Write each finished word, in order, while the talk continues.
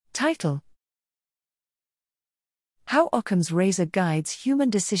Title: How Occam's Razor Guides Human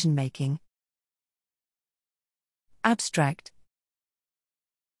Decision-Making. Abstract: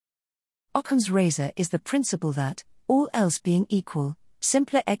 Occam's razor is the principle that, all else being equal,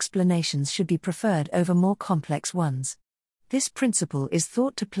 simpler explanations should be preferred over more complex ones. This principle is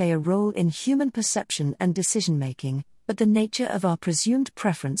thought to play a role in human perception and decision-making, but the nature of our presumed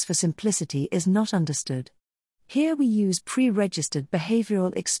preference for simplicity is not understood. Here we use pre-registered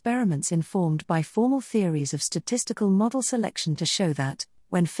behavioral experiments informed by formal theories of statistical model selection to show that,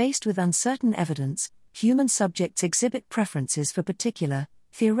 when faced with uncertain evidence, human subjects exhibit preferences for particular,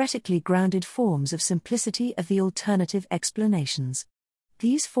 theoretically grounded forms of simplicity of the alternative explanations.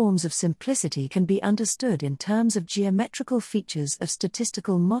 These forms of simplicity can be understood in terms of geometrical features of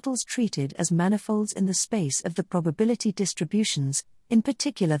statistical models treated as manifolds in the space of the probability distributions, in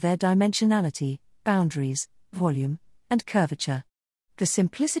particular their dimensionality, boundaries, volume, and curvature. The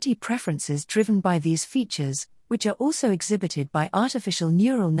simplicity preferences driven by these features, which are also exhibited by artificial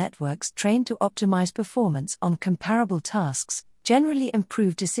neural networks trained to optimize performance on comparable tasks, generally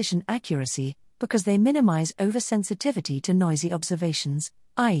improve decision accuracy, because they minimize oversensitivity to noisy observations,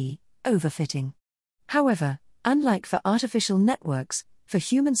 i.e., overfitting. However, unlike for artificial networks, for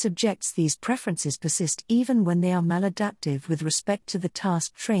human subjects these preferences persist even when they are maladaptive with respect to the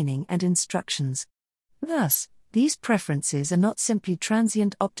task training and instructions. Thus, these preferences are not simply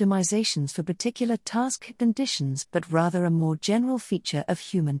transient optimizations for particular task conditions but rather a more general feature of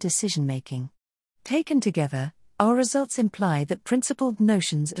human decision-making. Taken together, our results imply that principled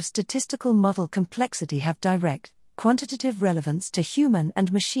notions of statistical model complexity have direct, quantitative relevance to human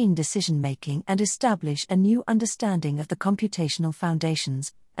and machine decision-making and establish a new understanding of the computational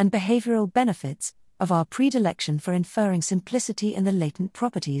foundations and behavioral benefits of our predilection for inferring simplicity in the latent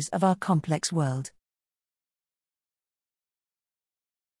properties of our complex world.